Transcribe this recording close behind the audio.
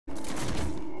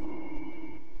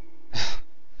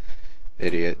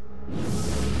Idiot.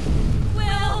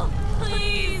 Will,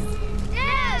 please!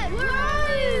 Dad, where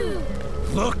are you?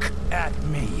 Look at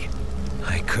me.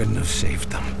 I couldn't have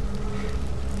saved them.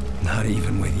 Not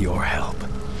even with your help.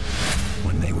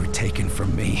 When they were taken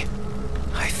from me,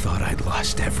 I thought I'd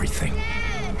lost everything.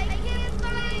 Dad, I can't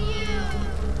find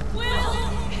you. Will,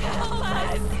 help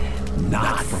us!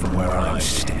 Not from where I'm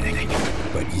standing,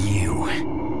 but you.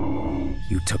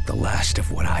 You took the last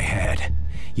of what I had.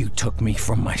 You took me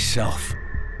from myself.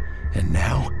 And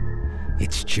now,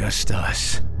 it's just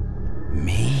us.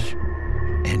 Me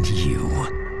and you.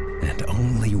 And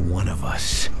only one of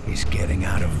us is getting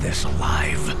out of this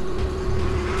alive.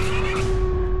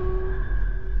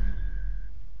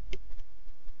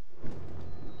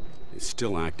 It's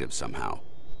still active somehow.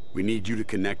 We need you to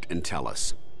connect and tell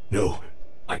us. No,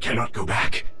 I cannot go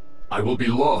back. I will be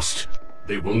lost.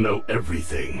 They will know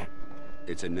everything.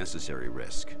 It's a necessary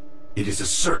risk. It is a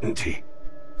certainty.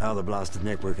 How the blasted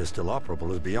network is still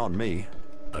operable is beyond me.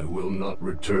 I will not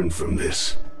return from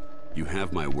this. You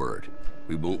have my word.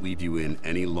 We won't leave you in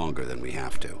any longer than we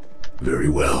have to. Very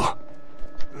well.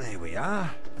 There we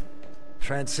are.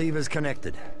 Transceivers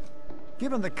connected.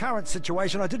 Given the current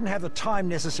situation, I didn't have the time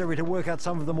necessary to work out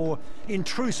some of the more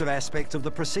intrusive aspects of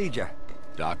the procedure.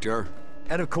 Doctor?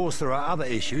 And of course there are other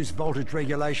issues, voltage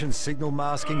regulation, signal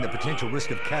masking, the potential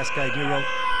risk of cascade neural...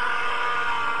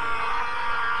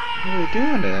 What are we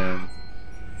doing to him?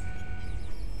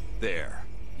 There.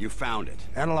 You found it.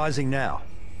 Analyzing now.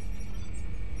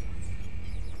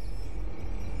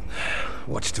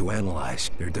 What's to analyze?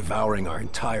 They're devouring our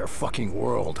entire fucking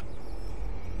world.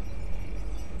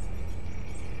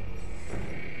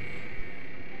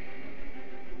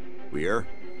 We're?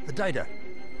 The data.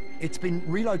 It's been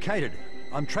relocated.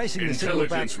 I'm tracing the signal back...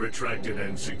 Intelligence retracted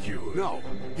and secured. No.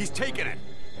 He's taken it.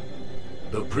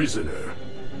 The prisoner.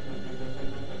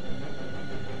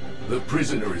 The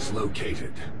prisoner is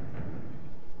located.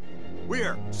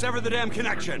 We're sever the damn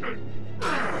connection.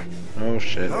 Oh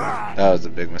shit. That was a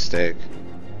big mistake.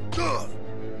 Oh,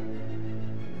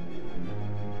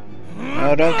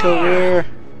 don't kill Weir.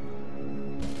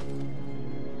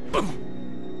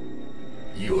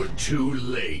 You're too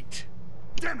late.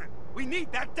 Damn it! We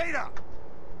need that data!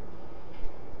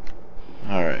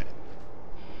 Alright.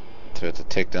 So we have to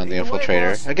take down the Either way,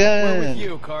 infiltrator boss. again. We're with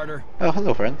you, Carter. Oh,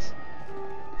 hello, friends.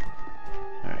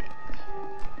 Alright.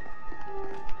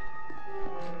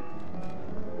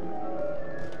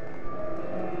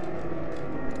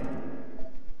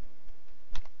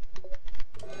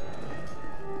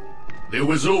 There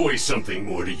was always something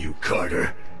more to you,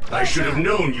 Carter. I should have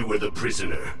known you were the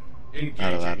prisoner.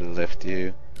 Not allowed to lift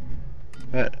you.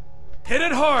 What? Hit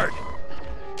it hard!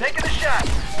 Taking the shot!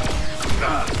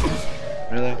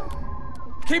 Really?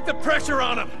 Keep the pressure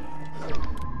on him!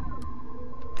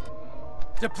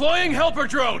 Deploying helper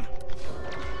drone!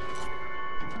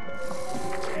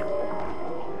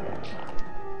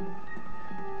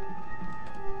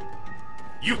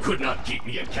 You could not keep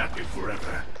me a captive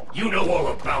forever. You know all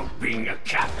about being a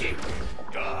captive.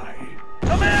 Die.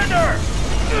 Commander!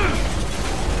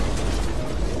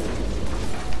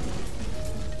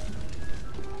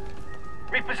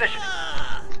 Reposition.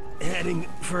 Heading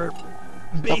for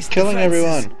base Stop killing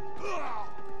defenses. everyone.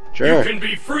 Sure. You can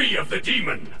be free of the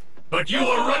demon, but you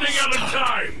are running out of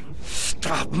time.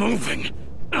 Stop moving.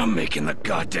 I'm making the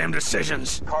goddamn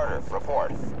decisions. Carter,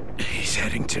 report. He's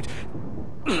heading to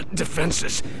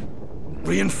defenses.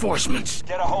 Reinforcements.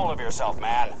 Get a hold of yourself,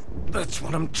 man. That's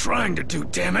what I'm trying to do,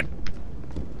 damn it.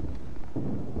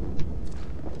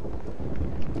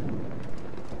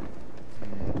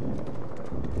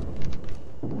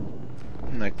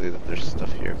 Unlikely that there's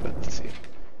stuff here, but let's see.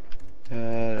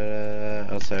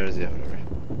 Outsiders, yeah, whatever.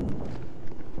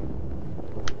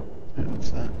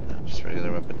 What's that? No, just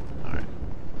regular weapon. Alright.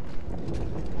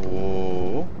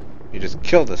 Whoa. You just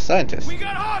killed a scientist. We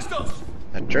got hostiles!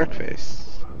 A jerk face.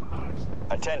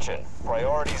 Attention,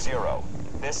 priority 0.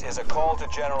 This is a call to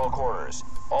general quarters.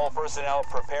 All personnel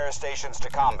prepare stations to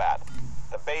combat.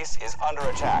 The base is under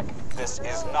attack. This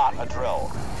is not a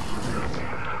drill.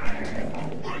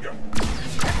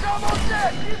 It's almost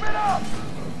dead! Keep it up!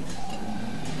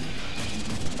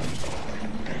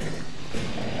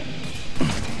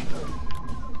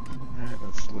 Alright,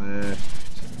 let's lift.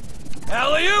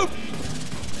 Alley-oop!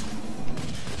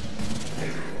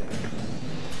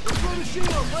 Look through the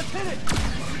shield! Let's hit it!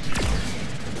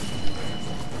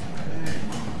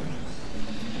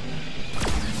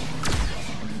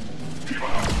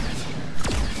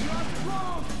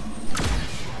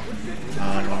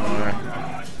 On, one more.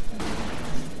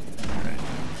 Alright.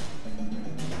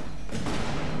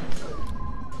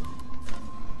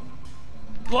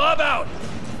 Blob out!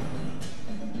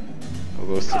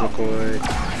 We'll go Sudoku.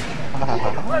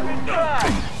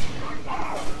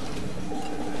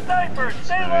 Sniper,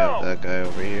 stay I have low! that guy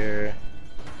over here.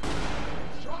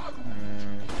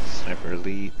 Sniper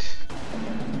Elite.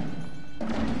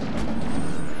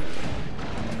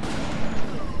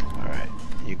 Alright,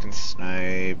 you can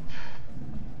snipe.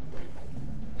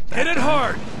 Hit it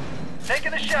hard!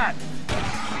 Taking a shot!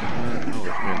 Oh, we're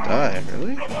gonna die,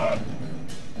 really?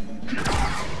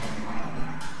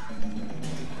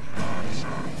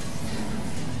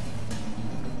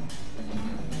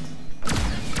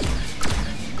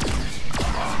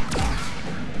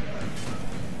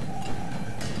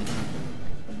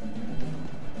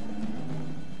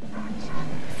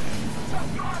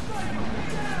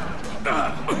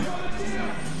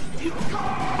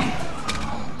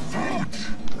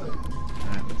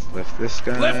 Alright, let's lift this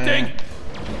guy. Lifting!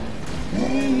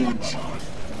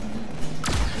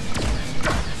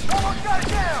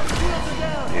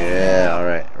 Yeah,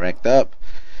 alright, ranked up.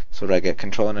 So do I get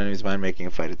control an enemy's mind, making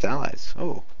it fight its allies?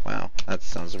 Oh, wow, that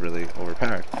sounds really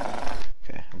overpowered.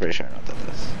 Okay, I'm pretty sure I know what that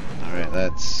does. Alright,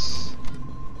 that's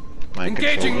mind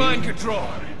Engaging control. mind control!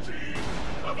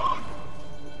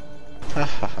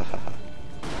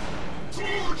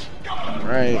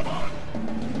 Alright.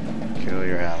 Kill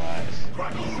your allies.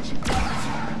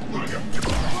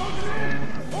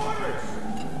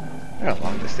 How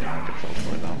long does they mind control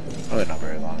for though? Probably not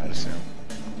very long, I'd assume.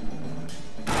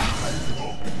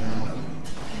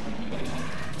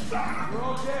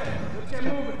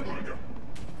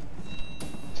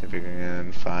 See if we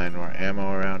can find more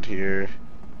ammo around here.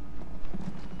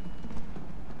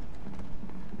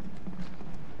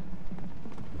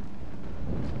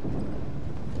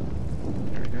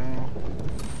 There we go.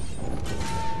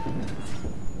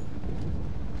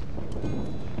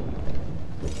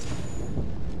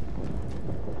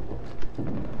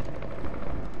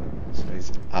 So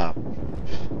he's up.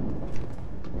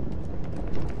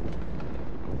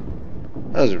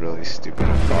 That was a really stupid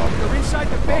fall. We're inside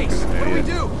the base! What do we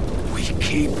do? We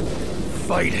keep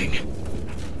fighting.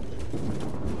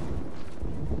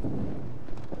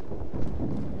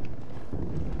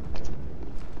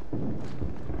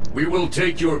 We will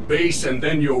take your base and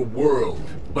then your world,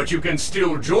 but you can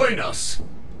still join us.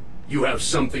 You have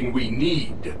something we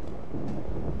need.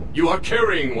 You are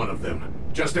carrying one of them,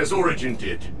 just as Origin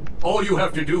did. All you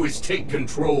have to do is take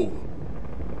control.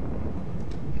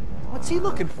 What's he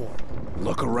looking for?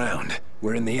 Look around.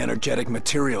 We're in the energetic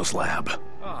materials lab.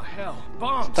 Oh, hell.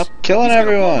 Bombs! Stop killing He's gonna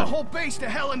blow everyone! the whole base to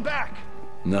hell and back!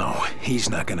 No, he's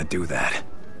not gonna do that.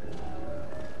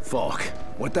 Falk,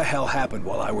 what the hell happened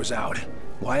while I was out?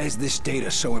 Why is this data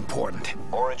so important?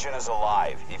 Origin is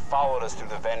alive. He followed us through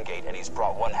the Ven Gate, and he's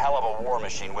brought one hell of a war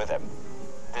machine with him.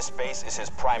 This base is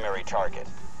his primary target.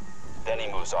 Then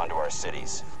he moves on to our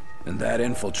cities. And that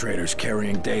infiltrator's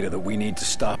carrying data that we need to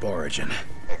stop Origin.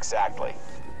 Exactly.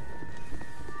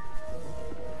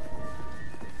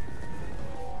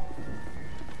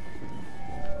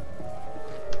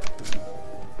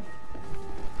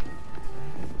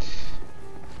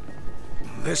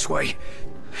 This way.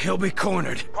 He'll be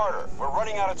cornered. Carter, we're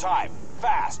running out of time.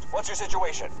 Fast! What's your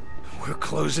situation? We're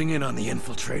closing in on the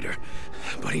infiltrator.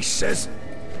 But he says...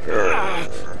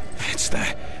 it's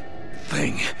that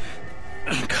thing.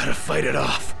 Gotta fight it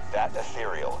off. That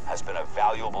ethereal has been a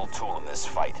valuable tool in this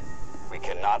fight. We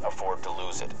cannot afford to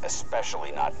lose it,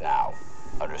 especially not now.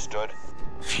 Understood?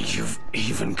 You've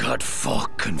even got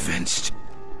Falk convinced.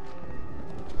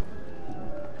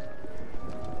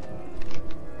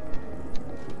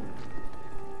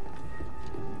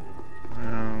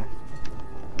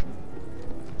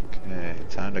 Okay,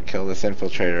 time to kill this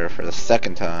infiltrator for the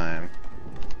second time.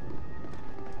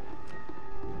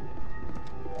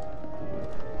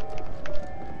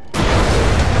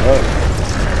 Oh,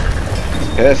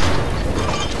 he's pissed.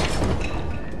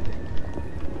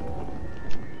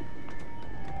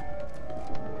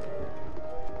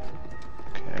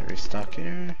 Okay, restock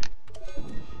here.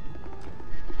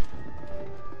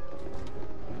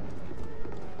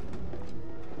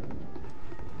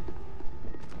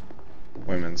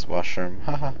 Women's washroom,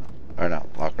 haha. Or no,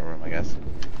 locker room, I guess.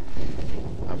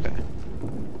 Okay.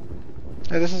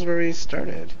 Hey, this is where we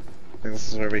started. I think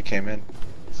this is where we came in,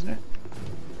 isn't it?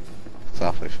 It's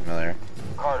awfully familiar.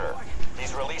 Carter,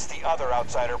 he's released the other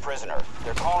outsider prisoner.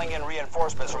 They're calling in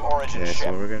reinforcements from Origin's Okay, ship.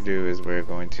 so what we're gonna do is we're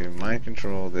going to mind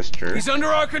control this jerk. He's under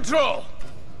our control!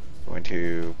 Going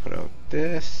to put out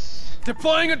this.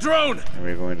 Deploying a drone! And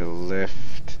we're going to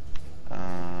lift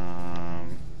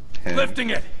him. Lifting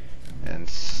it! And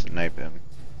snipe him.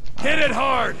 Hit it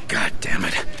hard! God damn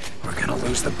it. We're gonna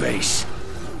lose the base.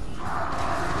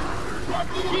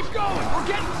 Keep going! We're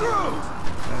getting through!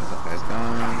 That guy's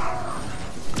gone.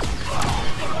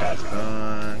 That guy's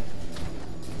gone.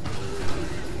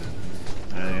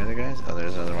 Any other guys? Oh,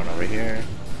 there's another one over here.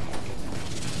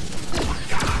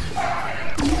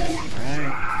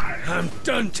 Alright. I'm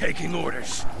done taking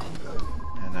orders.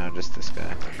 And now just this guy.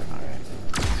 Alright.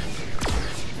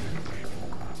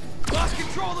 Lost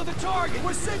control of the target.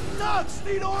 We're sitting nuts.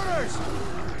 Need orders.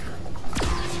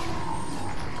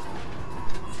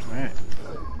 Alright.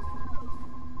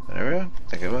 Is that everyone? I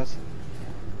think it was.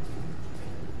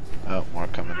 Oh, more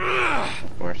coming.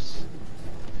 Of course.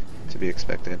 To be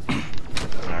expected.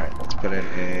 Alright, let's put in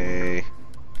a...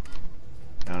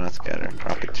 No, not scatter.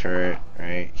 Rocket turret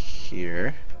right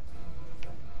here.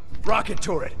 Rocket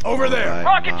turret over there.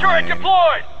 Rocket turret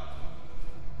deployed!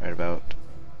 Right about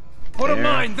Put there. a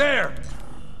mine there.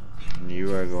 And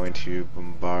you are going to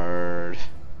bombard...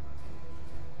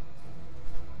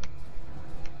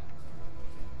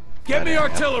 Get me area.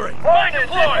 artillery. Mine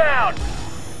deployed!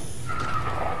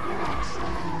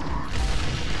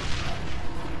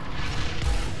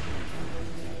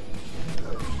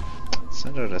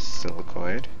 Send out a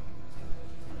silicoid.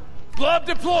 Blob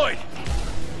deployed.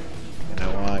 And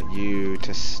I want you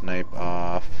to snipe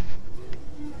off...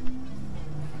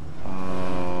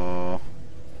 Oh...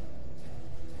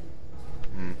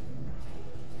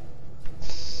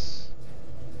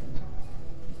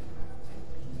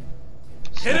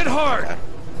 Hit it hard. Yeah.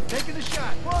 Taking the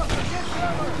shot. Whoa, get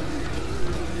cover.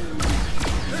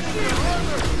 They're shield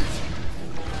armor.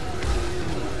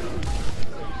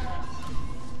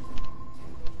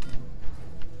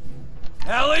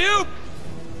 Alley-oop.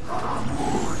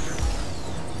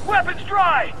 Weapons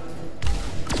dry!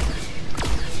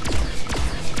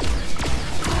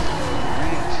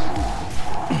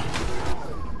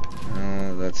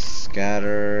 Let's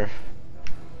scatter.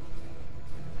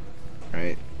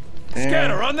 Right there.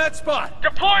 Scatter on that spot.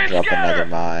 Deploy Drop another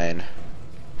mine.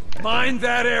 Mine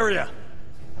that area.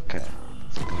 Okay.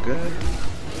 It's looking good.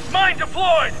 Mine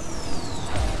deployed!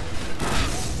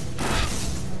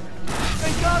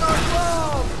 They got our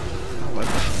glove. Oh,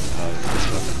 weapon. Oh, this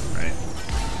weapon, right.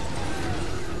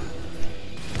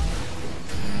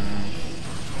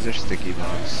 These are sticky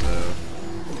bombs, so...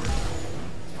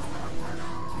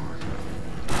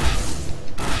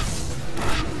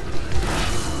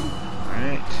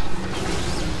 Alright.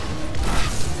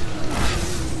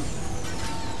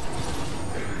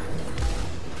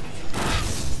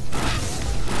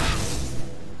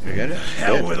 You got it?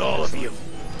 Hell Good. with all of you.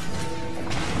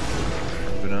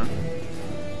 Moving on.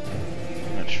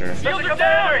 Not sure. Shields are down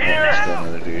There's here! still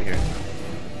another dude here.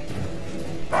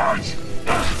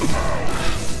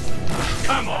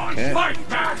 Come on, Okay. fight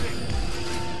back.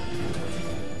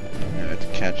 I have to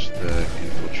catch the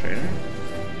infiltrator.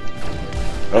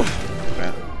 Oh,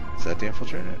 crap. Is that the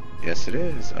infiltrator? Yes, it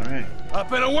is. Alright.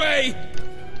 Up and away.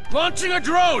 Launching a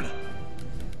drone.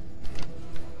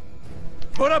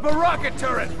 Put up a rocket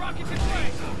turret. Rocket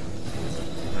deployed.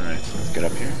 Alright, so let's get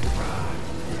up here.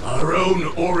 Our own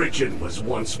origin was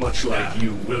once much like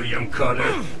you, William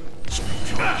Carter.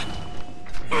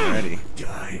 Alrighty.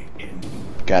 Die in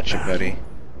Gotcha, buddy.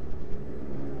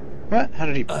 What? How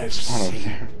did he I've spawn over seen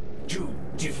there? two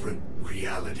different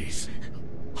realities.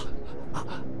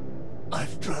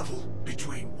 I've traveled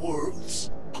between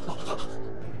worlds.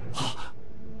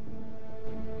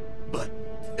 But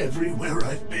everywhere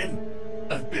I've been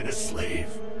a slave.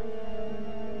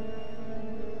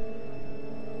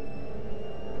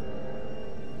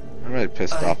 I'm really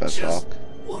pissed off I at just Falk.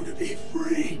 want to be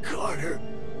free, Carter.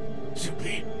 To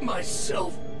be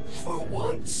myself for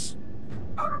once.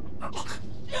 That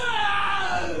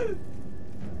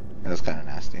was kind of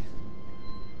nasty.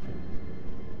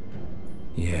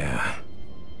 Yeah.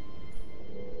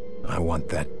 I want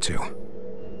that too.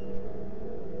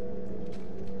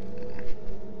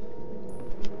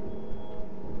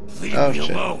 Leave Oh, me shit.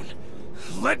 alone.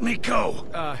 Let me go.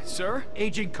 Sir?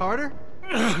 Agent Carter?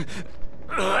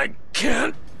 I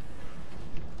can't.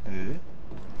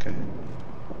 Okay.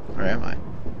 Where am I?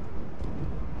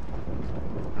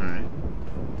 Alright.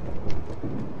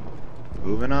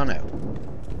 Moving on out.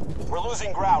 We're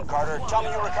losing ground, Carter. Tell me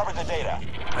you recovered the data.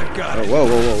 I got Oh, it. whoa,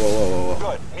 whoa, whoa, whoa, whoa, whoa.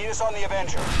 Good. Meet us on the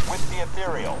Avenger with the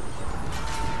Ethereal.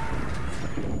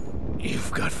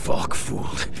 You've got Falk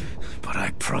fooled, but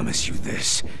I promise you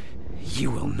this.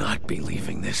 You will not be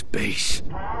leaving this base.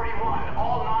 Priority 1,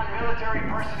 all non-military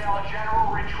personnel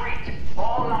general retreat.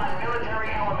 All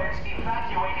non-military elements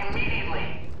evacuate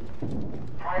immediately.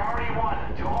 Priority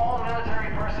 1, to all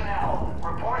military personnel.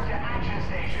 Report to action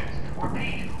stations.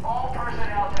 Repeat, all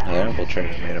personnel to Yeah, action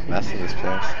infiltrators stations. made a mess of this is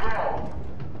not place. a drill.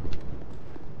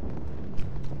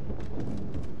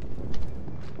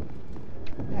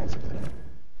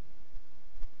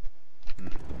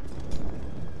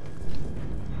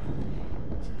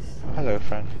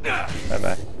 friend.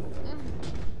 Bye-bye.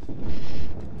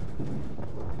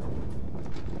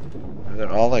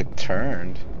 They're all like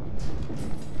turned.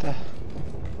 What the?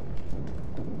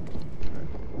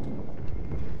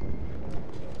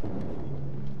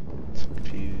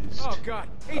 Confused. Oh God,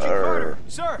 Agent Carter,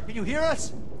 sir, can you hear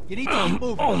us? You need to keep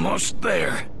moving. Almost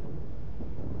there.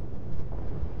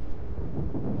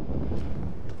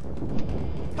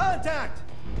 Contact.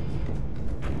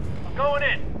 I'm going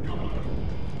in.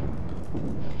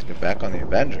 Let's get back on the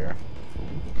Avenger.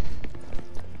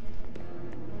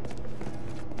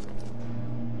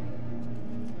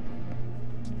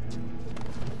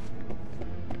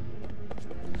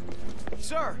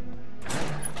 Sir.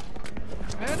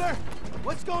 Commander,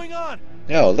 what's going on?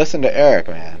 Yo, listen to Eric,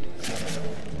 man.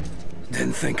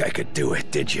 Didn't think I could do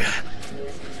it, did you?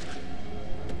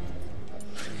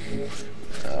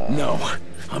 No,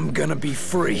 I'm gonna be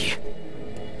free.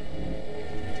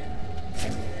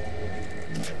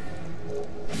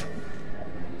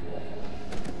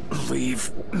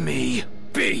 Leave me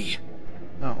be.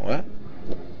 Oh, what?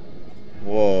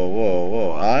 Whoa, whoa,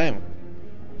 whoa.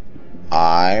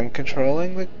 I'm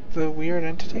controlling the weird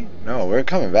entity? No, we're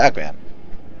coming back, man.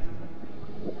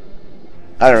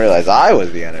 I didn't realize I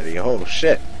was the entity. Oh,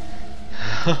 shit.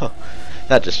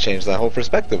 That just changed my whole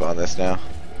perspective on this now.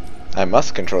 I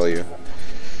must control you.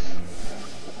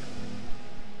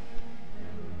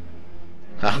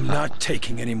 I'm not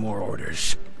taking any more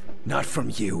orders. Not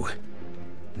from you.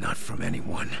 Not from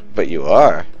anyone. But you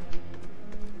are.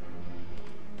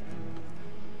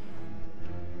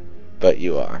 But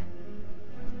you are.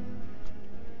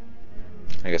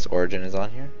 I guess Origin is on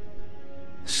here?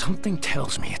 Something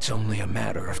tells me it's only a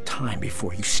matter of time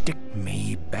before you stick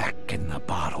me back in the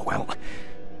bottle. Well,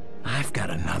 I've got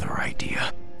another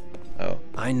idea. Oh.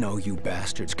 I know you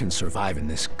bastards can survive in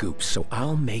this goop, so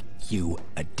I'll make you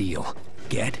a deal.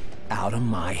 Get out of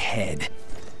my head.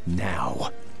 Now.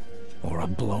 Or I'll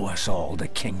blow us all to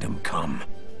Kingdom Come.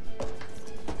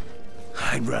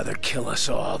 I'd rather kill us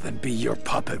all than be your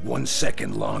puppet 1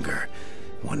 second longer.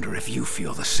 Wonder if you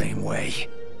feel the same way.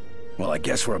 Well, I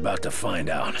guess we're about to find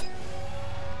out.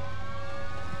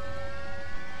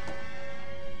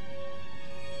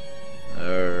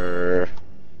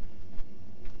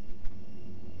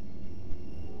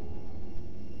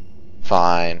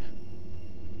 Fine.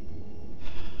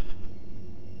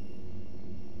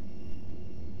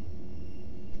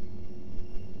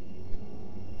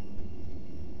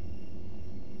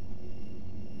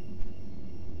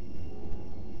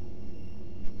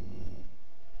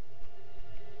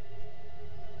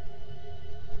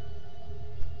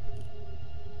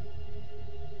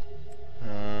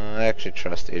 I actually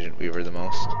trust Agent Weaver the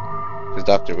most. Because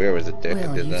Dr. Weir was a dick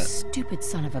and did you that. Stupid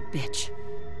son of a bitch.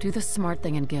 Do the smart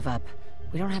thing and give up.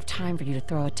 We don't have time for you to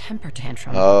throw a temper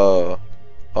tantrum. Oh.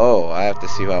 Oh, I have to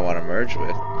see who I want to merge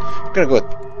with. I'm gonna go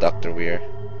with Dr. Weir.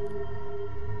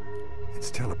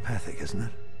 It's telepathic, isn't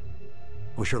it?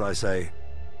 Or should I say,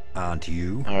 aren't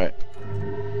you? Alright.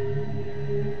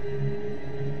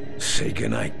 Say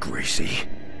goodnight, Gracie.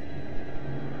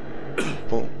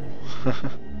 Boom.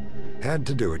 Had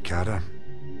to do it, Carter.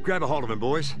 Grab a hold of him,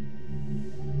 boys.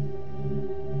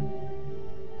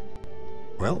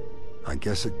 Well, I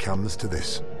guess it comes to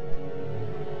this.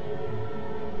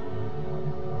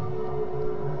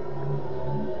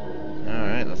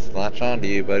 Alright, let's latch on to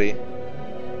you, buddy.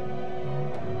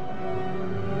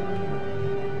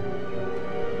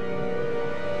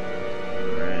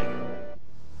 Alright.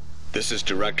 This is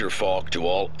Director Falk to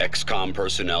all XCOM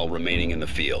personnel remaining in the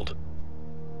field.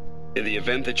 In the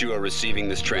event that you are receiving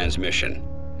this transmission,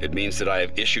 it means that I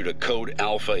have issued a Code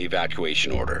Alpha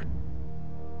evacuation order.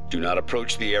 Do not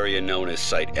approach the area known as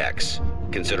Site X.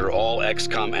 Consider all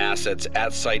XCOM assets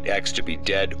at Site X to be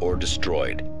dead or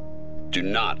destroyed. Do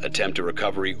not attempt a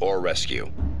recovery or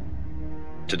rescue.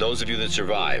 To those of you that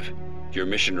survive, your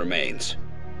mission remains.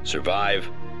 Survive,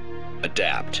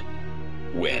 adapt,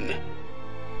 win.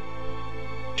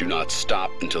 Do not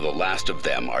stop until the last of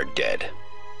them are dead,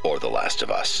 or the last of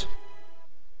us.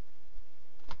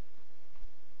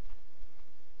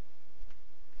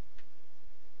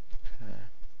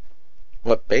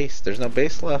 What base? There's no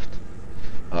base left.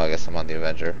 Oh, I guess I'm on the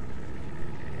Avenger.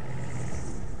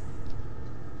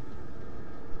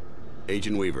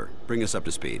 Agent Weaver, bring us up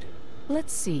to speed.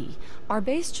 Let's see. Our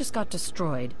base just got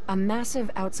destroyed. A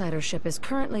massive outsider ship is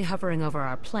currently hovering over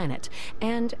our planet.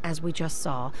 And, as we just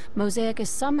saw, Mosaic is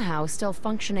somehow still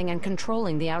functioning and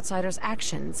controlling the outsiders'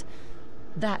 actions.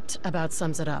 That about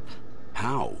sums it up.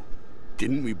 How?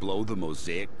 Didn't we blow the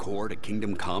Mosaic core to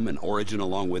Kingdom Come and Origin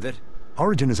along with it?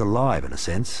 Origin is alive in a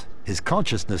sense. His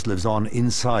consciousness lives on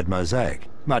inside Mosaic,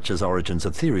 much as Origin's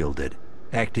ethereal did.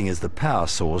 acting as the power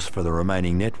source for the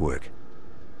remaining network.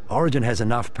 Origin has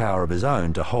enough power of his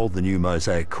own to hold the new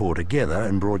Mosaic core together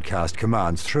and broadcast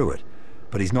commands through it,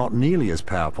 but he's not nearly as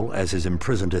powerful as his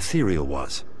imprisoned Ethereal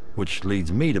was, which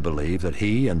leads me to believe that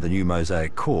he and the new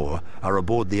Mosaic core are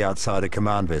aboard the Outsider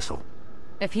command vessel.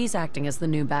 If he's acting as the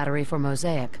new battery for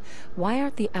Mosaic, why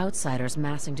aren't the Outsiders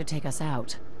massing to take us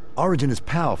out? Origin is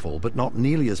powerful, but not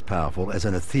nearly as powerful as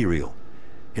an Ethereal.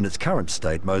 In its current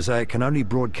state, Mosaic can only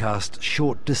broadcast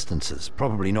short distances,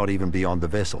 probably not even beyond the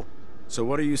vessel. So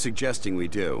what are you suggesting we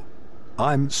do?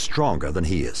 I'm stronger than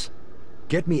he is.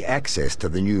 Get me access to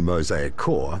the new Mosaic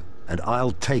core, and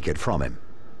I'll take it from him.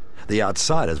 The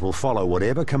Outsiders will follow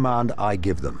whatever command I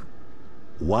give them.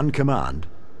 One command,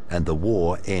 and the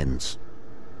war ends.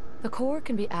 The core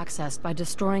can be accessed by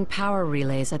destroying power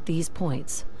relays at these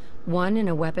points. One in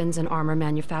a weapons and armor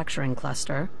manufacturing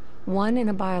cluster, one in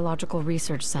a biological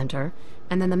research center,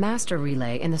 and then the master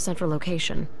relay in the central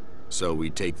location. So we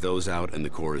take those out and the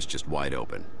core is just wide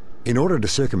open. In order to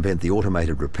circumvent the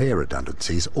automated repair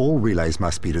redundancies, all relays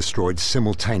must be destroyed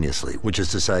simultaneously, which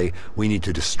is to say, we need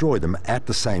to destroy them at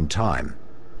the same time,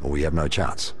 or we have no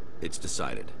chance. It's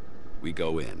decided. We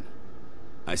go in.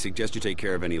 I suggest you take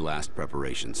care of any last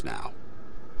preparations now.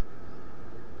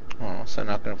 Oh, so I'm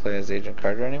not going to play as Agent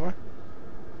Carter anymore?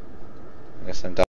 I guess I'm done.